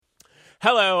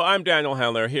Hello, I'm Daniel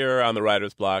Handler here on the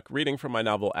Writer's Block, reading from my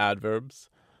novel Adverbs.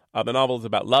 The novel is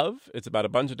about love. It's about a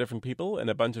bunch of different people and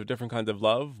a bunch of different kinds of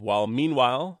love, while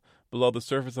meanwhile, below the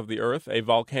surface of the earth, a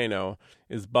volcano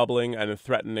is bubbling and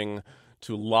threatening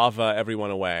to lava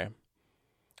everyone away.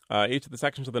 Each of the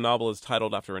sections of the novel is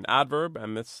titled after an adverb,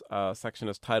 and this section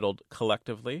is titled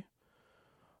Collectively.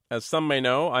 As some may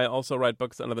know, I also write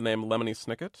books under the name Lemony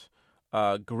Snicket.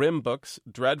 Grim books,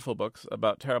 dreadful books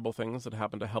about terrible things that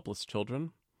happen to helpless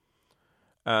children.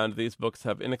 And these books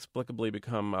have inexplicably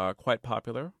become quite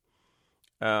popular.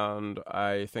 And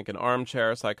I think an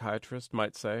armchair psychiatrist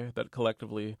might say that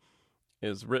Collectively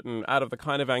is written out of the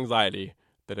kind of anxiety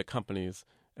that accompanies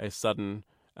a sudden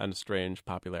and strange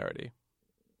popularity.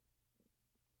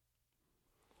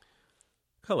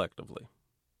 Collectively.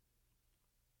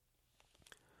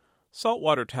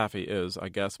 Saltwater taffy is, I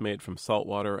guess, made from salt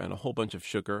water and a whole bunch of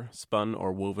sugar, spun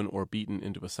or woven or beaten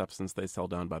into a substance they sell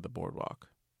down by the boardwalk.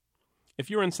 If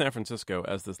you're in San Francisco,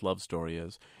 as this love story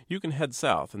is, you can head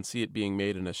south and see it being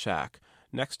made in a shack,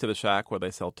 next to the shack where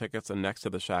they sell tickets and next to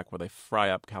the shack where they fry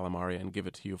up calamari and give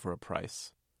it to you for a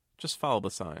price. Just follow the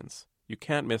signs. You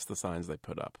can't miss the signs they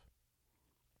put up.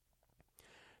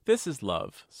 This is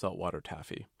love, saltwater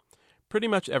taffy. Pretty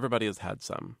much everybody has had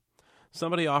some.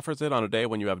 Somebody offers it on a day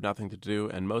when you have nothing to do,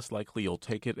 and most likely you'll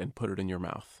take it and put it in your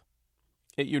mouth.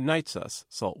 It unites us,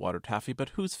 saltwater taffy, but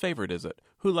whose favorite is it?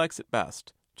 Who likes it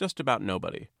best? Just about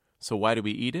nobody. So why do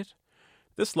we eat it?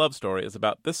 This love story is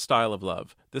about this style of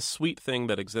love, this sweet thing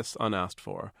that exists unasked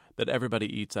for, that everybody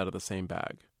eats out of the same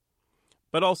bag.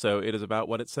 But also it is about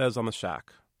what it says on the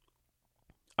shack.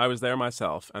 I was there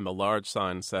myself, and the large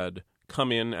sign said,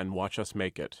 "Come in and watch us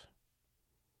make it."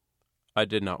 I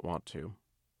did not want to.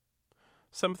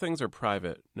 Some things are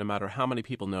private, no matter how many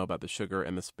people know about the sugar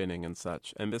and the spinning and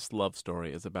such, and this love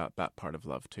story is about that part of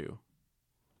love, too.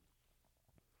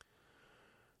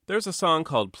 There's a song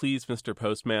called Please, Mr.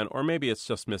 Postman, or maybe it's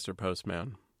just Mr.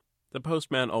 Postman. The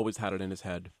postman always had it in his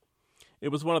head. It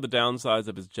was one of the downsides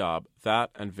of his job,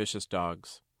 that and vicious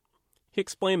dogs. He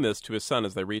explained this to his son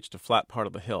as they reached a flat part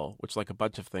of the hill, which, like a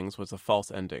bunch of things, was a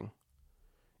false ending.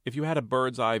 If you had a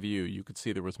bird's-eye view, you could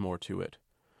see there was more to it.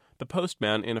 The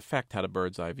postman, in effect, had a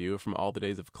bird's-eye view from all the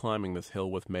days of climbing this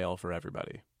hill with mail for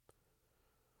everybody.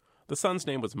 The son's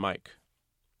name was Mike.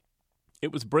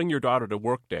 It was Bring Your Daughter to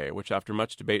Work Day, which after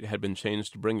much debate had been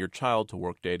changed to Bring Your Child to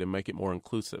Work Day to make it more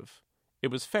inclusive. It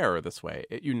was fairer this way.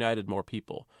 It united more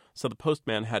people, so the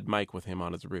postman had Mike with him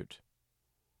on his route.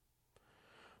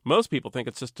 Most people think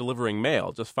it's just delivering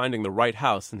mail, just finding the right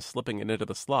house and slipping it into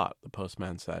the slot, the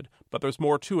postman said, but there's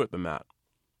more to it than that.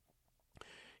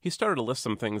 He started to list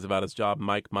some things about his job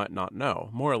Mike might not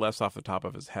know, more or less off the top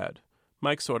of his head.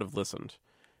 Mike sort of listened.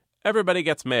 Everybody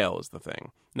gets mail is the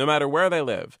thing, no matter where they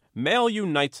live. Mail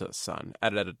unites us, son,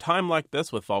 and at a time like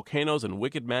this with volcanoes and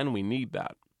wicked men, we need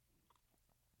that.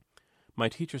 My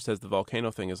teacher says the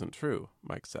volcano thing isn't true,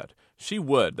 Mike said. She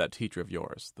would, that teacher of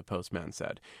yours, the postman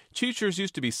said. Teachers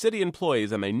used to be city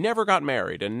employees and they never got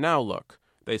married, and now look,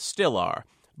 they still are.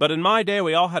 But in my day,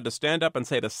 we all had to stand up and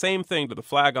say the same thing to the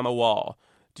flag on the wall.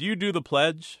 Do you do the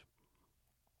pledge?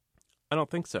 I don't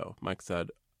think so, Mike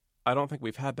said. I don't think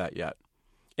we've had that yet.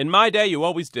 In my day, you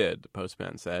always did, the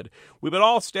postman said. We would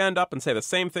all stand up and say the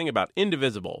same thing about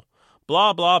indivisible.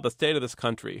 Blah, blah, the state of this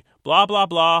country. Blah, blah,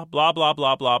 blah, blah, blah,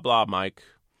 blah, blah, blah, Mike.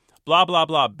 Blah, blah,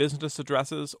 blah, business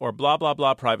addresses, or blah, blah,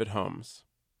 blah, private homes.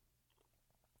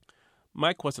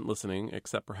 Mike wasn't listening,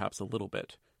 except perhaps a little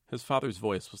bit. His father's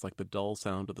voice was like the dull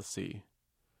sound of the sea.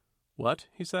 What?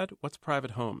 He said. What's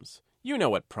private homes? You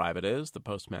know what private is, the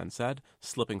postman said,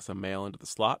 slipping some mail into the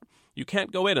slot. You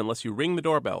can't go in unless you ring the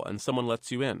doorbell and someone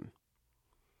lets you in.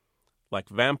 Like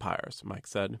vampires, Mike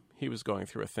said. He was going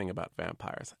through a thing about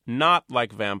vampires. Not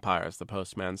like vampires, the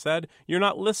postman said. You're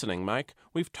not listening, Mike.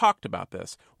 We've talked about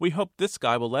this. We hope this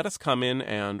guy will let us come in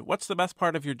and... What's the best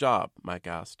part of your job? Mike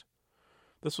asked.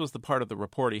 This was the part of the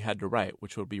report he had to write,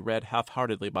 which would be read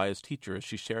half-heartedly by his teacher as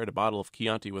she shared a bottle of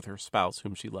Chianti with her spouse,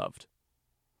 whom she loved.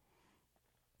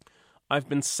 I've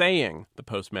been saying, the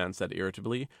postman said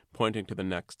irritably, pointing to the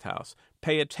next house.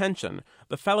 Pay attention.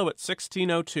 The fellow at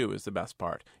 1602 is the best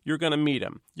part. You're going to meet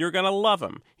him. You're going to love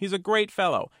him. He's a great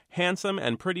fellow, handsome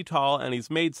and pretty tall, and he's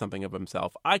made something of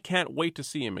himself. I can't wait to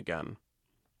see him again.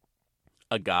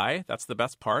 A guy? That's the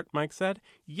best part, Mike said.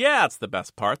 Yeah, it's the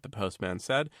best part, the postman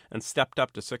said, and stepped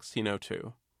up to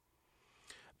 1602.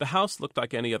 The house looked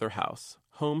like any other house.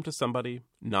 Home to somebody,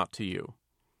 not to you.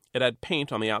 It had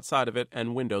paint on the outside of it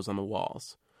and windows on the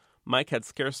walls. Mike had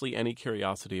scarcely any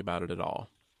curiosity about it at all.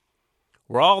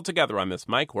 We're all together on this,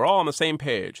 Mike. We're all on the same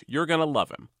page. You're going to love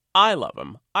him. I love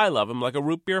him. I love him like a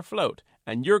root beer float,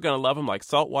 and you're going to love him like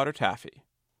saltwater taffy.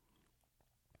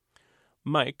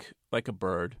 Mike, like a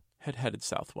bird, had headed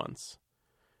south once.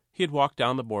 He had walked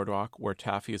down the boardwalk where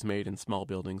taffy is made in small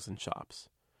buildings and shops.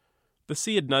 The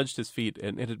sea had nudged his feet,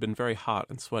 and it had been very hot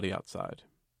and sweaty outside.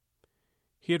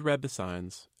 He had read the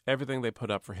signs, everything they put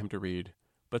up for him to read,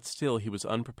 but still he was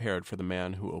unprepared for the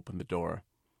man who opened the door.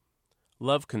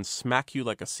 Love can smack you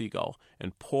like a seagull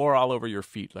and pour all over your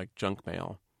feet like junk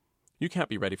mail. You can't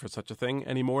be ready for such a thing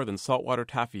any more than saltwater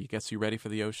taffy gets you ready for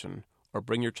the ocean, or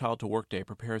Bring Your Child to Work Day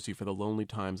prepares you for the lonely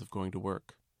times of going to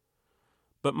work.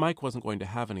 But Mike wasn't going to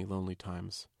have any lonely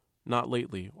times. Not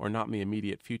lately, or not in the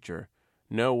immediate future.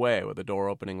 No way with a door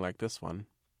opening like this one.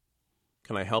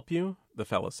 "Can I help you?" the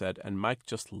fellow said, and Mike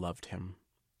just loved him.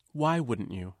 Why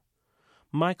wouldn't you?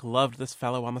 Mike loved this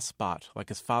fellow on the spot, like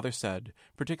his father said,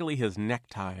 particularly his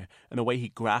necktie and the way he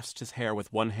grasped his hair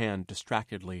with one hand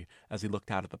distractedly as he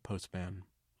looked out at the postman.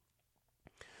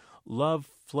 Love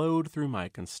flowed through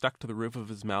Mike and stuck to the roof of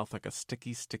his mouth like a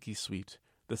sticky, sticky sweet.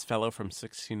 This fellow from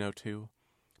 1602.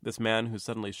 This man who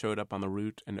suddenly showed up on the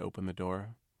route and opened the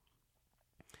door.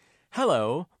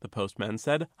 "Hello," the postman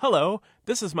said. "Hello,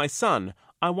 this is my son.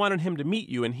 I wanted him to meet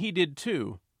you, and he did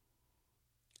too."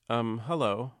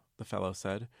 Hello," the fellow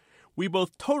said. "We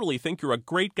both totally think you're a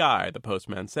great guy," the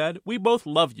postman said. "We both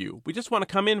love you. We just want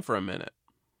to come in for a minute."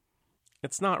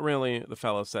 "It's not really," the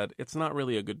fellow said, "it's not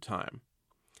really a good time."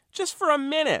 "Just for a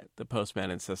minute," the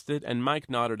postman insisted, and Mike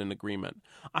nodded in agreement.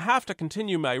 "I have to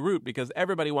continue my route because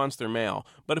everybody wants their mail,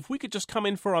 but if we could just come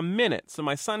in for a minute so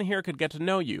my son here could get to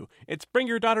know you. It's Bring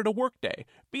Your Daughter to Work Day.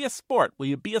 Be a sport. Will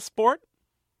you be a sport?"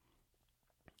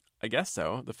 "I guess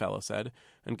so," the fellow said,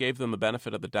 and gave them the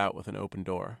benefit of the doubt with an open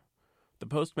door. The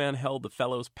postman held the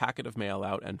fellow's packet of mail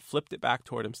out and flipped it back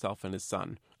toward himself and his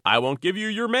son. "I won't give you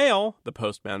your mail," the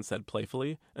postman said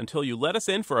playfully, "until you let us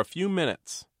in for a few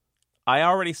minutes." "I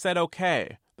already said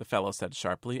okay," the fellow said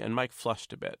sharply, and Mike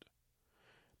flushed a bit.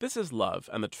 This is love,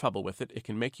 and the trouble with it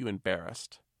can make you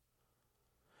embarrassed.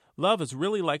 Love is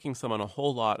really liking someone a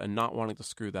whole lot and not wanting to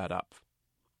screw that up.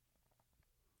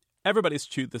 Everybody's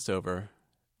chewed this over.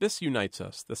 This unites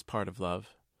us, this part of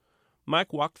love.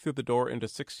 Mike walked through the door into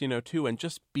 1602 and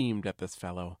just beamed at this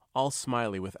fellow, all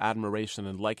smiley with admiration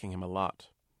and liking him a lot.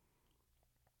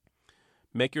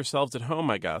 "Make yourselves at home,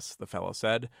 I guess," the fellow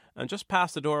said, and just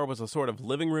past the door was a sort of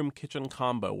living room kitchen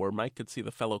combo where Mike could see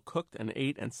the fellow cooked and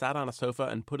ate and sat on a sofa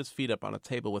and put his feet up on a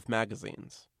table with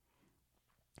magazines.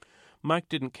 Mike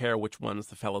didn't care which ones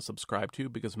the fellow subscribed to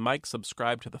because Mike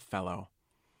subscribed to the fellow.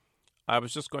 "I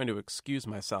was just going to excuse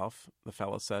myself," the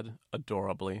fellow said,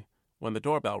 adorably, when the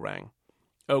doorbell rang.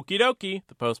 "Okie dokie,"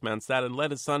 the postman said and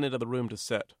led his son into the room to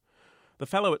sit. The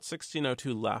fellow at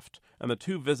 1602 left, and the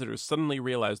two visitors suddenly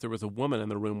realized there was a woman in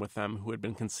the room with them who had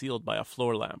been concealed by a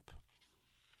floor lamp.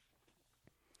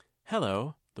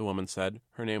 "Hello," the woman said.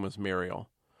 Her name was Muriel.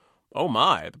 "Oh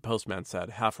my," the postman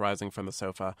said, half rising from the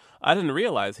sofa. "I didn't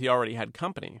realize he already had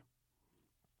company."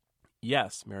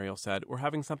 "Yes," Muriel said. "We're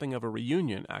having something of a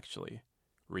reunion, actually."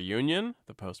 "Reunion?"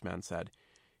 the postman said.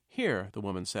 "Here," the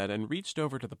woman said, and reached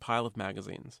over to the pile of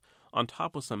magazines. On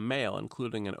top was some mail,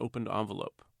 including an opened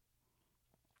envelope.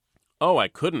 "Oh, I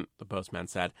couldn't," the postman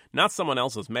said. "Not someone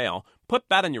else's mail. Put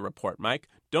that in your report, Mike.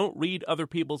 Don't read other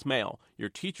people's mail. Your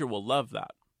teacher will love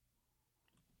that."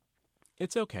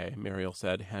 "It's okay," Muriel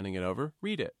said, handing it over.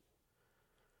 "Read it."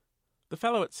 The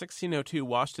fellow at 1602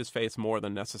 washed his face more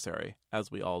than necessary,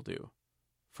 as we all do.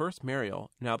 First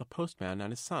Muriel, now the postman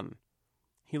and his son.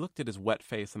 He looked at his wet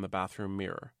face in the bathroom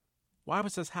mirror. Why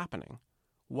was this happening?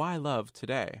 Why love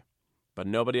today? But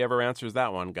nobody ever answers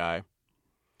that one, Guy.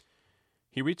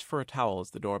 He reached for a towel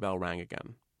as the doorbell rang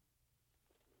again.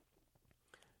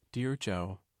 "Dear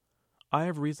Joe, I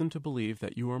have reason to believe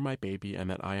that you are my baby and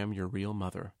that I am your real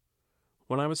mother.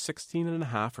 When I was 16 and a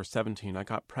half or 17, I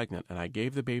got pregnant and I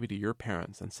gave the baby to your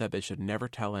parents and said they should never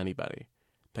tell anybody.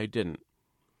 They didn't.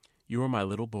 You are my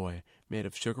little boy, made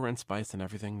of sugar and spice and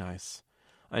everything nice.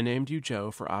 I named you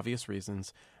Joe for obvious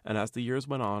reasons, and as the years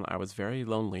went on, I was very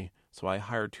lonely, so I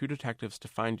hired 2 detectives to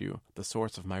find you, the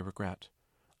source of my regret.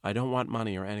 I don't want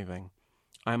money or anything.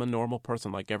 I am a normal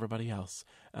person like everybody else,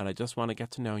 and I just want to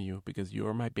get to know you because you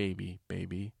are my baby,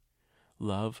 baby.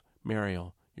 Love,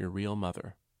 Muriel, your real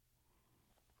mother."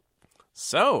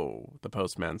 "So," the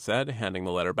postman said, handing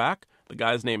the letter back, "the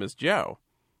guy's name is Joe."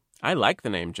 "I like the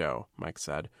name Joe," Mike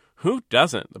said. "Who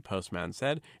doesn't?" the postman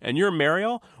said. "And you're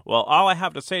Muriel? Well, all I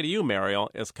have to say to you,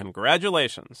 Muriel, is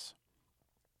congratulations."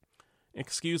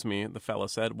 "Excuse me," the fellow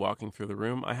said, walking through the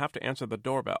room. "I have to answer the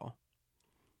doorbell."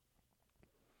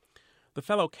 The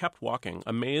fellow kept walking,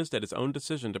 amazed at his own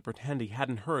decision to pretend he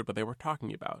hadn't heard what they were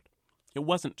talking about. It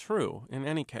wasn't true, in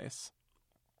any case.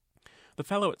 The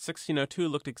fellow at 1602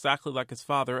 looked exactly like his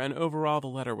father, and overall the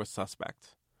letter was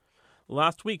suspect.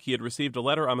 Last week he had received a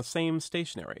letter on the same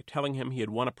stationery, telling him he had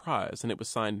won a prize, and it was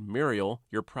signed, Muriel,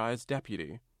 your prize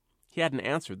deputy. He hadn't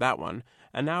answered that one,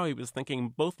 and now he was thinking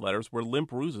both letters were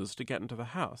limp ruses to get into the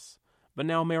house. But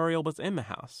now Muriel was in the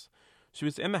house. She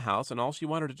was in the house, and all she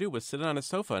wanted to do was sit on his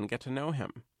sofa and get to know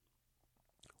him.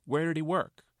 Where did he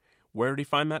work? Where did he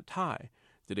find that tie?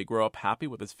 Did he grow up happy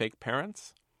with his fake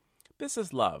parents? This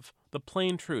is love, the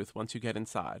plain truth once you get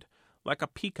inside. Like a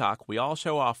peacock, we all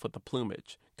show off with the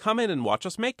plumage. Come in and watch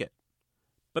us make it.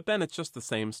 But then it's just the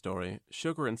same story.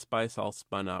 Sugar and spice all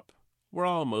spun up. We're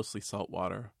all mostly salt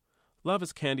water. Love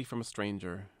is candy from a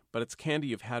stranger, but it's candy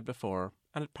you've had before,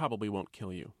 and it probably won't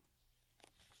kill you.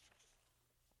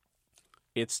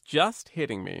 It's just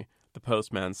hitting me, the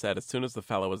postman said as soon as the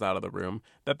fellow was out of the room,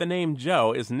 that the name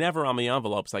Joe is never on the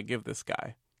envelopes I give this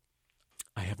guy.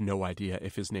 I have no idea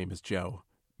if his name is Joe,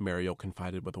 Muriel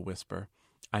confided with a whisper.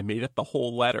 I made up the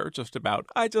whole letter, just about.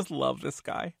 I just love this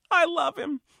guy. I love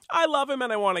him. I love him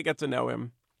and I want to get to know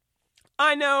him.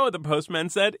 I know, the postman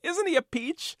said. Isn't he a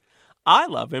peach? I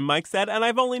love him, Mike said, and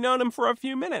I've only known him for a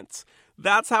few minutes.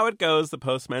 That's how it goes, the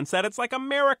postman said. It's like a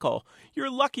miracle.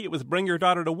 You're lucky it was Bring Your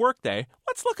Daughter to Work Day.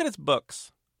 Let's look at his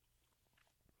books.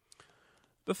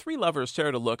 The three lovers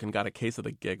shared a look and got a case of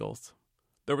the giggles.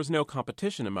 There was no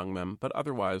competition among them, but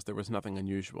otherwise there was nothing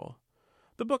unusual.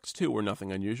 The books, too, were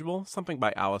nothing unusual, something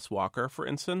by Alice Walker, for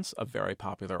instance, a very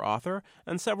popular author,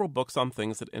 and several books on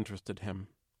things that interested him.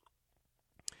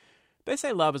 They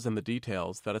say love is in the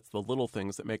details, that it's the little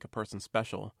things that make a person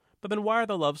special, but then why are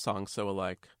the love songs so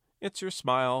alike? It's your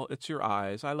smile, it's your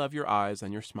eyes, I love your eyes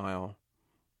and your smile.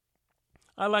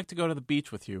 I like to go to the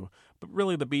beach with you, but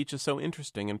really the beach is so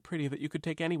interesting and pretty that you could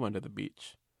take anyone to the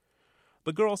beach.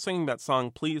 The girl singing that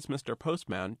song, Please, Mr.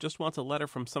 Postman, just wants a letter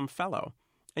from some fellow,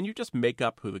 and you just make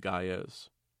up who the guy is.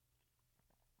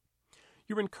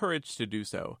 You're encouraged to do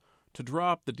so, to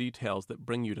draw up the details that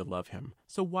bring you to love him,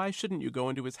 so why shouldn't you go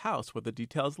into his house where the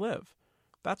details live?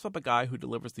 That's what the guy who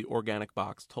delivers the organic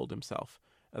box told himself,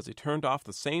 as he turned off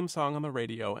the same song on the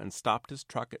radio and stopped his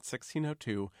truck at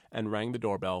 1602 and rang the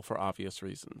doorbell for obvious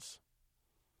reasons.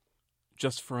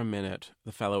 Just for a minute,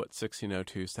 the fellow at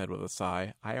 1602 said with a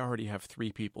sigh, I already have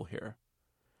 3 people here.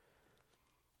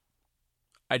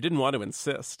 I didn't want to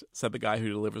insist, said the guy who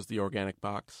delivers the organic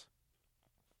box.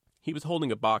 He was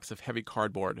holding a box of heavy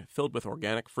cardboard filled with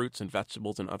organic fruits and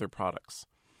vegetables and other products.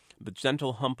 The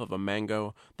gentle hump of a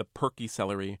mango, the perky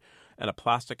celery, and a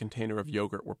plastic container of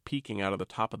yogurt were peeking out of the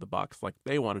top of the box like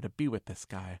they wanted to be with this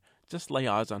guy. Just lay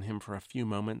eyes on him for a few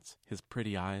moments, his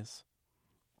pretty eyes.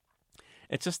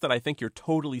 It's just that I think you're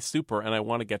totally super and I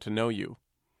want to get to know you.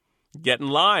 Get in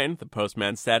line, the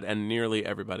postman said, and nearly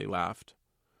everybody laughed.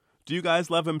 Do you guys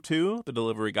love him too? The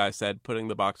delivery guy said, putting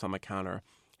the box on the counter.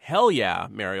 Hell yeah,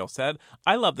 Muriel said.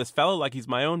 I love this fellow like he's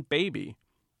my own baby.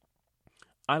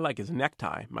 I like his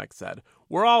necktie, Mike said.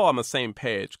 We're all on the same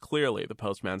page, clearly, the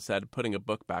postman said, putting a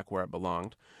book back where it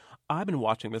belonged. I've been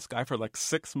watching this guy for like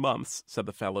 6 months, said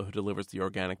the fellow who delivers the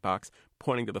organic box,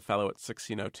 pointing to the fellow at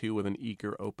 1602 with an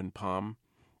eager, open palm.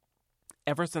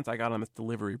 Ever since I got on this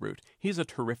delivery route, he's a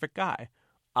terrific guy.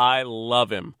 I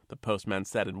love him, the postman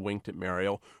said and winked at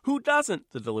Muriel. Who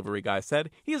doesn't, the delivery guy said.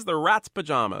 He's the rat's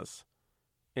pajamas.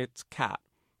 It's cat,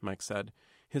 Mike said.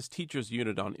 His teacher's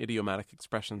unit on idiomatic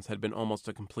expressions had been almost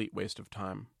a complete waste of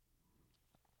time.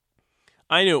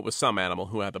 I knew it was some animal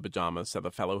who had the pajamas, said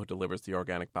the fellow who delivers the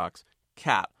organic box.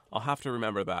 Cat. I'll have to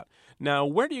remember that. Now,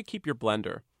 where do you keep your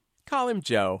blender? Call him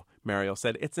Joe, Muriel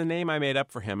said. It's a name I made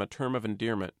up for him, a term of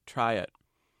endearment. Try it.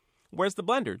 Where's the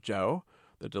blender, Joe?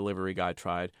 The delivery guy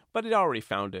tried, but he'd already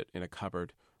found it in a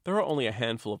cupboard. There are only a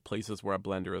handful of places where a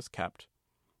blender is kept.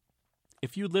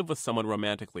 If you live with someone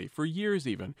romantically, for years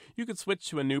even, you could switch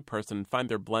to a new person and find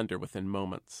their blender within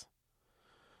moments.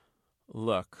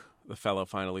 Look, the fellow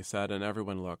finally said, and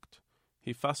everyone looked.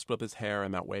 He fussed with his hair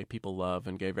in that way people love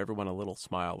and gave everyone a little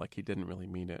smile like he didn't really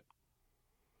mean it.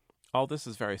 All this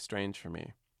is very strange for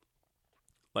me.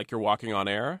 Like you're walking on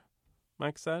air?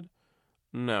 Mike said.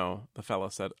 No, the fellow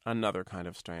said, another kind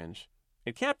of strange.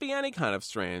 It can't be any kind of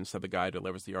strange, said the guy who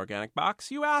delivers the organic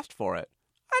box. You asked for it.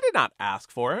 I did not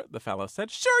ask for it, the fellow said.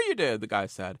 Sure you did, the guy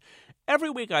said. Every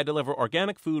week I deliver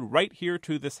organic food right here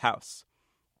to this house.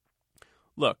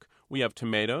 Look, we have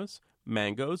tomatoes,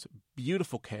 mangoes,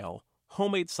 beautiful kale,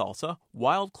 homemade salsa,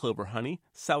 wild clover honey,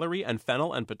 celery and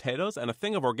fennel and potatoes, and a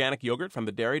thing of organic yogurt from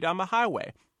the dairy down the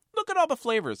highway. Look at all the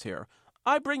flavors here.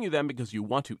 I bring you them because you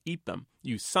want to eat them.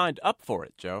 You signed up for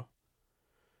it, Joe.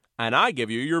 "And I give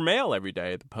you your mail every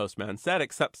day," the postman said,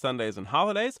 "except Sundays and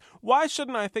holidays. Why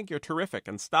shouldn't I think you're terrific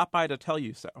and stop by to tell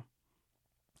you so?"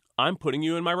 "I'm putting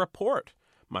you in my report,"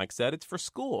 Mike said. "It's for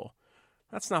school."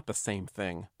 "That's not the same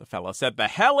thing," the fellow said. "The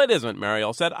hell it isn't,"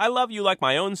 Mariel said. "I love you like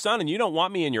my own son, and you don't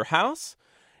want me in your house?"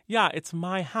 "Yeah, it's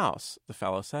my house," the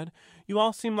fellow said. "You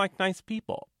all seem like nice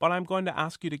people, but I'm going to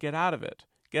ask you to get out of it.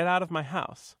 Get out of my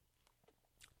house."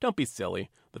 "Don't be silly,"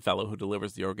 the fellow who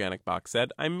delivers the organic box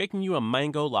said. "I'm making you a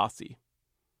mango lassi."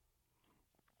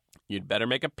 "You'd better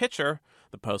make a picture,"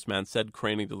 the postman said,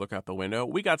 craning to look out the window.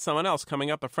 "We got someone else coming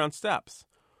up the front steps."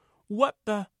 "What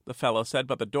the fellow said,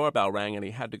 but the doorbell rang and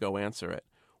he had to go answer it.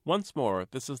 Once more,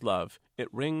 this is love.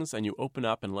 It rings and you open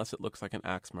up unless it looks like an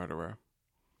axe murderer.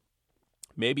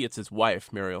 "Maybe it's his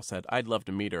wife," Muriel said. "I'd love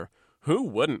to meet her." "Who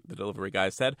wouldn't?" the delivery guy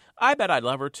said. "I bet I'd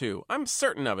love her too. I'm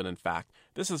certain of it, in fact.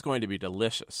 This is going to be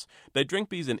delicious. They drink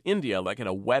these in India like at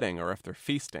a wedding or if they're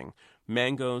feasting.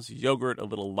 Mangoes, yogurt, a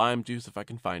little lime juice if I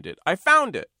can find it. I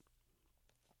found it!"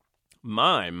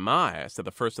 My, said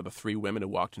the first of the three women who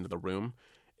walked into the room.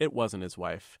 It wasn't his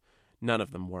wife. None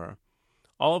of them were.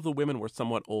 All of the women were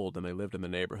somewhat old and they lived in the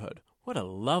neighborhood. "What a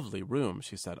lovely room,"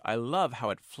 she said. "I love how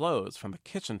it flows from the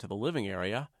kitchen to the living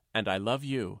area, and I love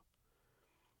you."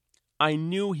 "I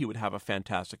knew he would have a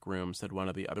fantastic room," said one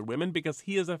of the other women, "because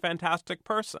he is a fantastic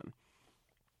person."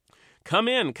 Come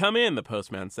in, the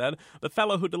postman said. "The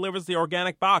fellow who delivers the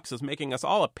organic box is making us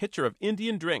all a pitcher of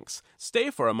Indian drinks.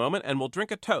 Stay for a moment and we'll drink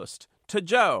a toast. To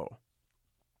Joe."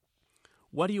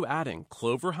 "What are you adding,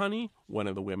 clover honey?" one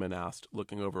of the women asked,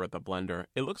 looking over at the blender.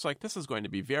 "It looks like this is going to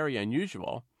be very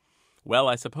unusual." "Well,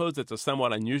 I suppose it's a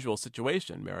somewhat unusual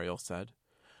situation," Mariel said.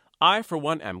 "I, for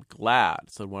one, am glad,"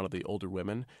 said one of the older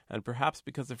women, and perhaps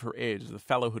because of her age, the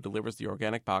fellow who delivers the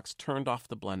organic box turned off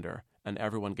the blender, and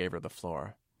everyone gave her the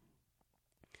floor.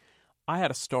 "I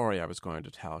had a story I was going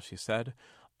to tell," she said.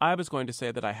 "I was going to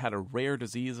say that I had a rare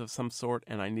disease of some sort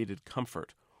and I needed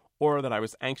comfort, or that I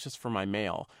was anxious for my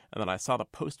mail, and that I saw the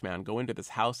postman go into this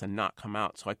house and not come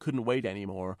out, so I couldn't wait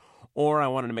anymore, or I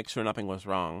wanted to make sure nothing was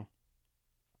wrong.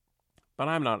 But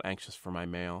I'm not anxious for my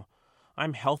mail.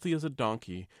 I'm healthy as a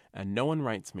donkey, and no one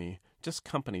writes me, just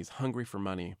companies hungry for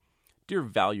money. Dear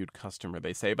valued customer,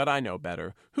 they say, but I know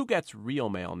better. Who gets real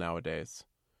mail nowadays?"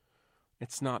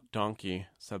 "It's not donkey,"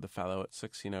 said the fellow at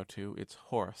 1602. "It's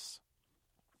horse."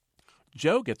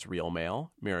 "Joe gets real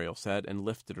mail," Muriel said, and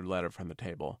lifted her letter from the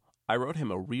table. "I wrote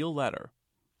him a real letter."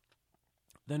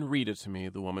 "Then read it to me,"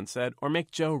 the woman said, "or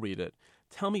make Joe read it.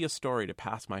 Tell me a story to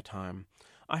pass my time.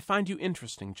 I find you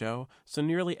interesting, Joe, so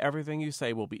nearly everything you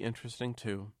say will be interesting,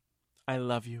 too. I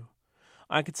love you.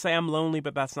 I could say I'm lonely,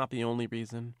 but that's not the only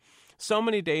reason. So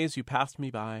many days you passed me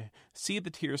by. See the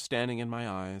tears standing in my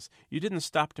eyes. You didn't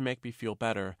stop to make me feel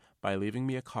better by leaving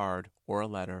me a card or a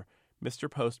letter.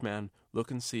 Mr. Postman, look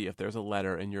and see if there's a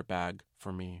letter in your bag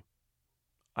for me."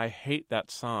 "I hate that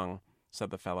song," said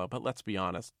the fellow, "but let's be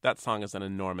honest, that song is an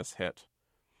enormous hit.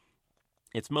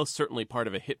 It's most certainly part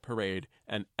of a hit parade,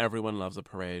 and everyone loves a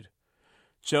parade."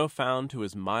 Joe found, to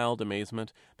his mild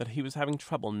amazement, that he was having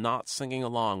trouble not singing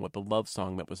along with the love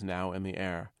song that was now in the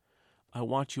air. "I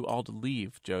want you all to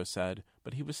leave," Joe said,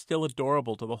 but he was still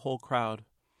adorable to the whole crowd.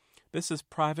 "This is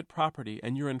private property,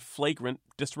 and you're in flagrant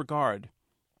disregard."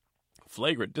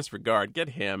 "Flagrant disregard? Get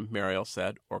him," Mariel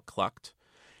said, or clucked.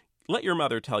 "Let your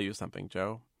mother tell you something,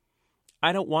 Joe."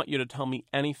 "I don't want you to tell me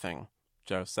anything,"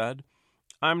 Joe said.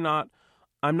 I'm not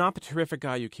the terrific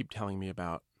guy you keep telling me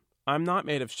about. I'm not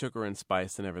made of sugar and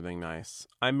spice and everything nice.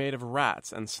 I'm made of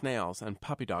rats and snails and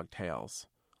puppy dog tails.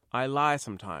 I lie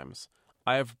sometimes.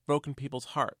 I have broken people's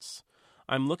hearts.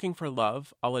 I'm looking for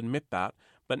love, I'll admit that,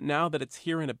 but now that it's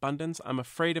here in abundance, I'm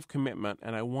afraid of commitment,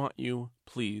 and I want you,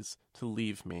 please, to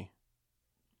leave me."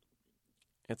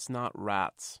 "It's not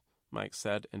rats," Mike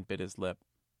said, and bit his lip.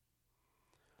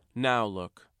 "Now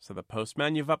look," said the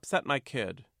postman, "you've upset my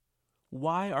kid."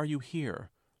 "Why are you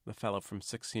here?" the fellow from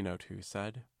 1602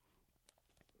 said.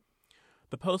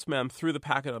 The postman threw the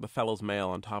packet of the fellow's mail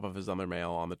on top of his other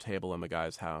mail on the table in the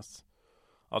guy's house.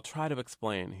 "I'll try to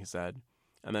explain," he said,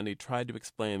 and then he tried to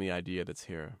explain the idea that's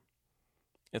here.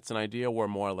 It's an idea we're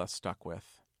more or less stuck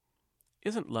with.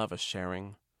 Isn't love a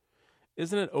sharing?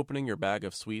 Isn't it opening your bag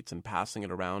of sweets and passing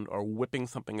it around, or whipping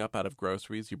something up out of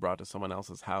groceries you brought to someone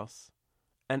else's house?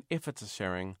 And if it's a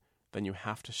sharing, then you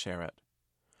have to share it.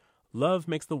 Love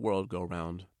makes the world go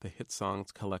round, the hit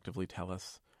songs collectively tell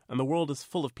us, and the world is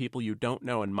full of people you don't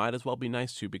know and might as well be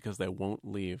nice to because they won't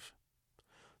leave.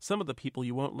 Some of the people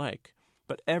you won't like,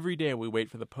 but every day we wait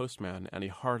for the postman and he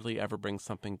hardly ever brings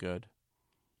something good.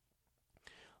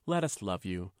 "Let us love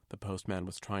you," the postman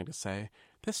was trying to say.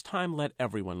 "This time let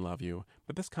everyone love you,"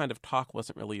 but this kind of talk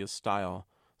wasn't really his style,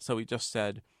 so he just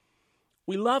said,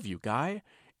 "We love you, Guy.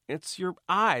 It's your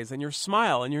eyes and your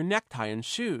smile and your necktie and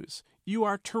shoes. You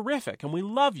are terrific, and we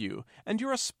love you, and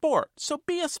you're a sport, so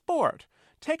be a sport.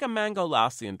 Take a mango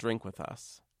lassi and drink with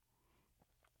us."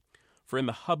 For in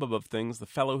the hubbub of things, the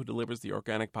fellow who delivers the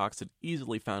organic box had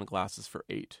easily found glasses for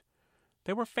 8.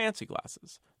 They were fancy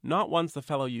glasses, not ones the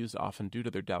fellow used often due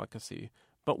to their delicacy,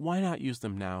 but why not use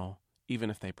them now, even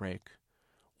if they break?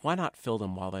 Why not fill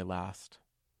them while they last?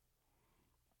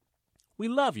 "We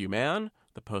love you, man,"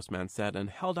 the postman said, and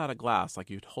held out a glass like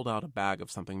you'd hold out a bag of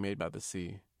something made by the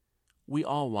sea. "We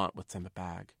all want what's in the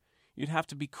bag. You'd have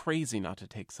to be crazy not to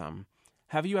take some.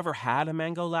 Have you ever had a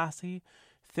mango lassi?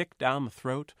 Thick down the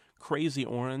throat, crazy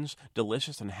orange,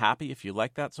 delicious and happy if you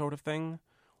like that sort of thing?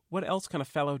 What else can a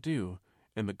fellow do,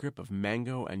 in the grip of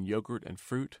mango and yogurt and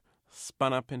fruit,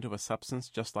 spun up into a substance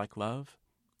just like love?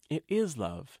 It is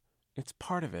love. It's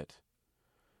part of it."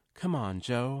 "Come on,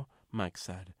 Joe," Mike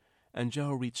said, and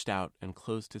Joe reached out and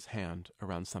closed his hand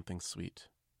around something sweet.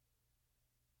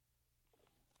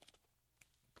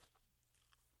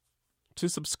 To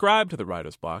subscribe to the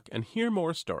Writer's Block and hear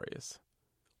more stories,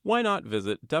 why not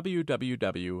visit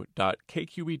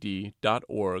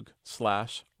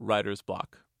www.kqed.org/writersblock.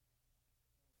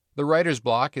 The Writer's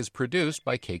Block is produced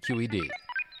by KQED.